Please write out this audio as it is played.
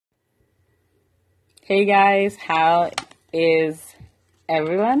Hey guys, how is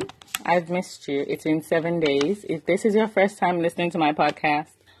everyone? I've missed you. It's been 7 days. If this is your first time listening to my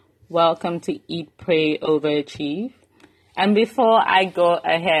podcast, welcome to Eat, Pray, Overachieve. And before I go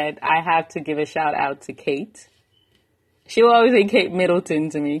ahead, I have to give a shout out to Kate. She will always say Kate Middleton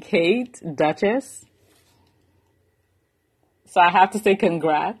to me. Kate, Duchess. So I have to say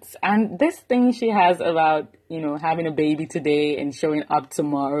congrats. And this thing she has about, having a baby today and showing up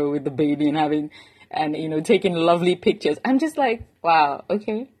tomorrow with the baby and taking lovely pictures. I'm just like, wow,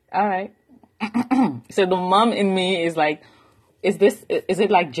 okay, all right. So the mom in me is like, is it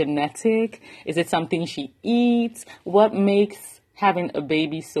like genetic? Is it something she eats? What makes having a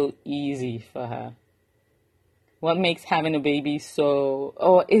baby so easy for her? What makes having a baby is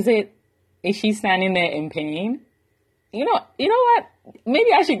she standing there in pain? You know what? Maybe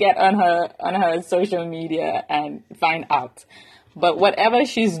I should get on her social media and find out. But whatever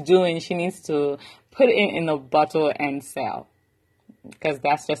she's doing, she needs to put it in a bottle and sell, because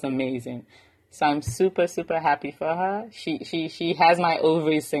that's just amazing. So I'm super, super happy for her. She has my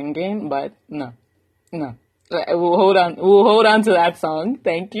ovaries singing, but no. We'll hold on to that song.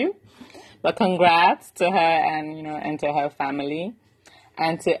 Thank you. But congrats to her and to her family.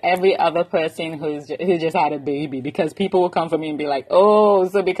 And to every other person who just had a baby, because people will come for me and be like, oh,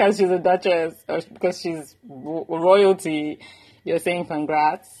 so because she's a duchess or because she's royalty, you're saying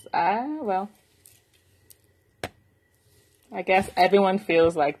congrats. Well, I guess everyone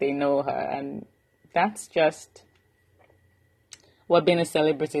feels like they know her, and that's just what being a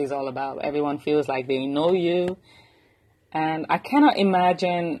celebrity is all about. Everyone feels like they know you, and I cannot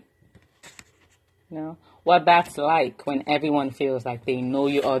imagine, what that's like when everyone feels like they know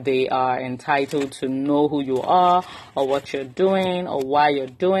you, or they are entitled to know who you are or what you're doing or why you're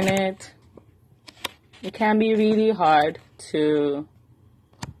doing it. It can be really hard to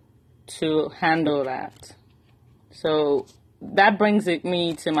handle that. So that brings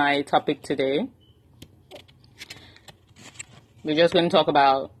me to my topic today. We're just going to talk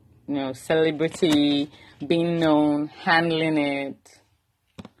about, celebrity, being known, handling it.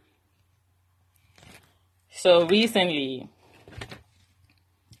 So recently,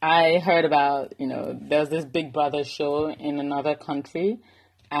 I heard about, there was this Big Brother show in another country,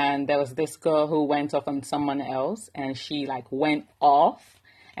 and there was this girl who went off on someone else, and she went off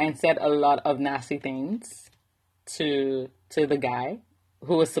and said a lot of nasty things to the guy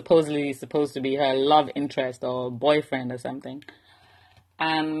who was supposed to be her love interest or boyfriend or something.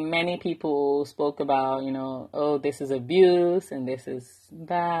 And many people spoke about, oh, this is abuse and this is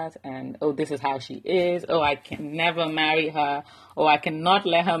that, and oh, this is how she is. Oh, I can never marry her. Oh, I cannot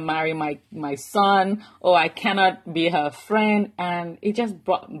let her marry my son. Oh, I cannot be her friend. And it just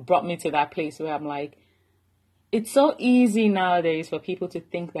brought me to that place where I'm like, it's so easy nowadays for people to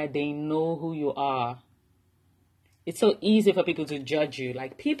think that they know who you are. It's so easy for people to judge you.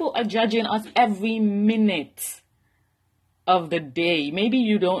 Like, people are judging us every minute of the day. Maybe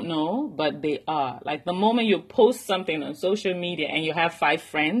you don't know, but they are. Like, the moment you post something on social media and you have 5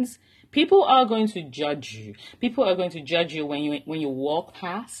 friends, people are going to judge you. People are going to judge you when you walk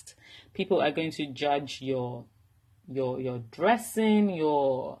past. People are going to judge your dressing,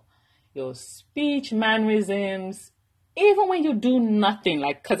 your speech mannerisms, even when you do nothing.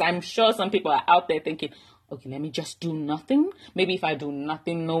 Because I'm sure some people are out there thinking, okay, let me just do nothing. Maybe if I do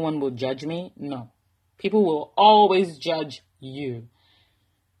nothing, no one will judge me. No. People will always judge you.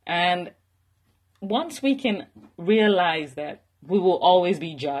 And once we can realize that we will always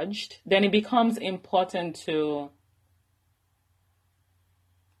be judged, then it becomes important to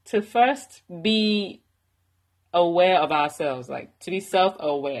first be aware of ourselves, to be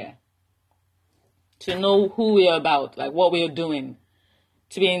self-aware, to know who we're about, what we're doing,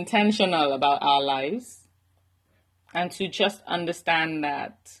 to be intentional about our lives, and to just understand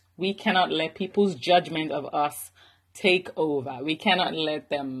that we cannot let people's judgment of us take over. We cannot let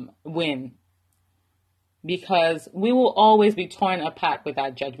them win, because we will always be torn apart with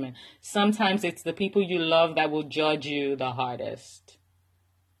that judgment. Sometimes it's the people you love that will judge you the hardest.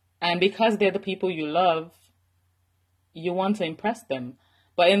 And because they're the people you love, you want to impress them.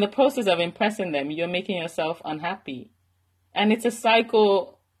 But in the process of impressing them, you're making yourself unhappy. And it's a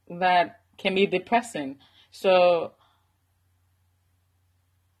cycle that can be depressing. So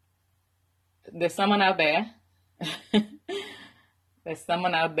there's someone out there. There's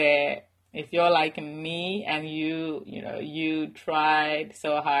someone out there. If you're like me and you tried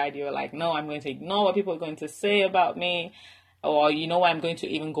so hard, you're like, no, I'm going to ignore what people are going to say about me. Or, I'm going to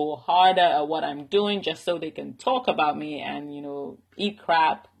even go harder at what I'm doing just so they can talk about me and, eat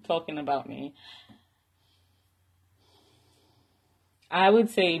crap talking about me. I would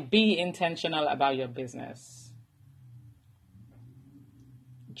say be intentional about your business.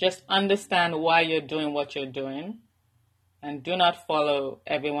 Just understand why you're doing what you're doing and do not follow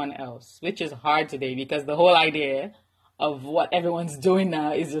everyone else, which is hard today because the whole idea of what everyone's doing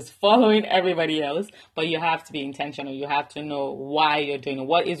now is just following everybody else. But you have to be intentional. You have to know why you're doing it.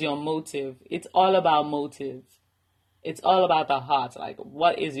 What is your motive? It's all about motive. It's all about the heart. Like,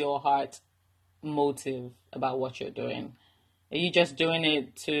 what is your heart motive about what you're doing? Are you just doing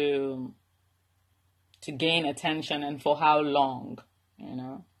it to gain attention, and for how long? You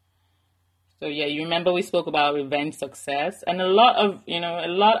know? So yeah, you remember we spoke about revenge success, and a lot of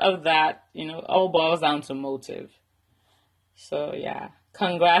that, all boils down to motive. So yeah,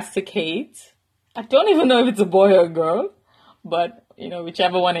 congrats to Kate. I don't even know if it's a boy or a girl, but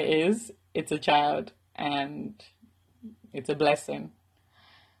whichever one it is, it's a child and it's a blessing.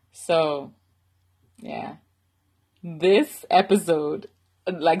 So yeah, this episode,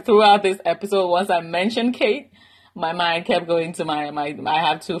 like throughout this episode, once I mentioned Kate, my mind kept going to my I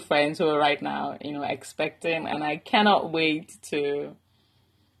have two friends who are right now, expecting, and I cannot wait to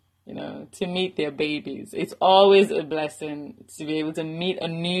meet their babies. It's always a blessing to be able to meet a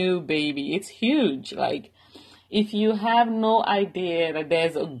new baby. It's huge. Like, if you have no idea that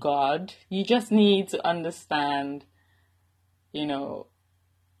there's a God, you just need to understand, new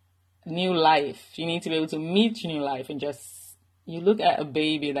life. You need to be able to meet new life, and you look at a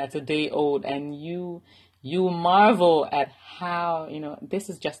baby that's a day old and you marvel at how, this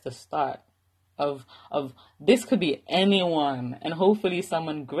is just the start of this. Could be anyone, and hopefully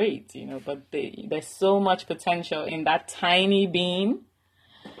someone great, but there's so much potential in that tiny being.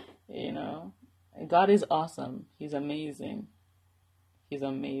 God is awesome. He's amazing.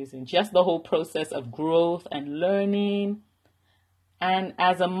 Just the whole process of growth and learning. And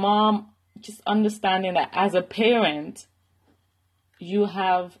as a mom, just understanding that as a parent, you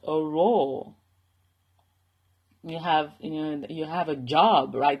have a role. You have a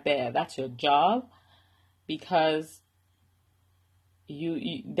job right there. That's your job, because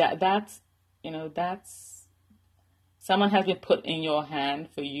that's someone has been put in your hand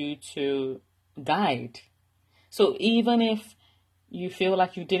for you to guide. So even if you feel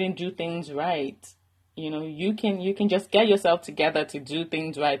like you didn't do things right, you can just get yourself together to do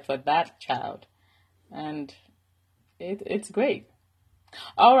things right for that child, and it's great.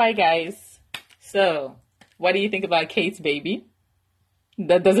 All right, guys. So, what do you think about Kate's baby?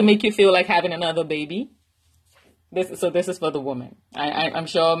 That doesn't make you feel like having another baby? This is for the woman. I'm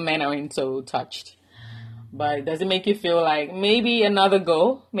sure men aren't so touched. But does it make you feel like maybe another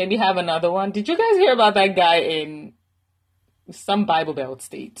go? Maybe have another one? Did you guys hear about that guy in some Bible Belt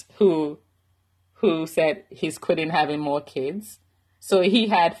state who said he's quitting having more kids? So he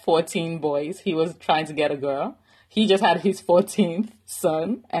had 14 boys. He was trying to get a girl. He just had his 14th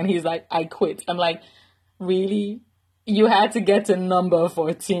son, and he's like, I quit. I'm like, really? You had to get to number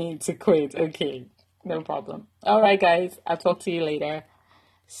 14 to quit? Okay, no problem. All right, guys. I'll talk to you later.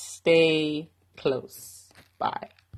 Stay close. Bye.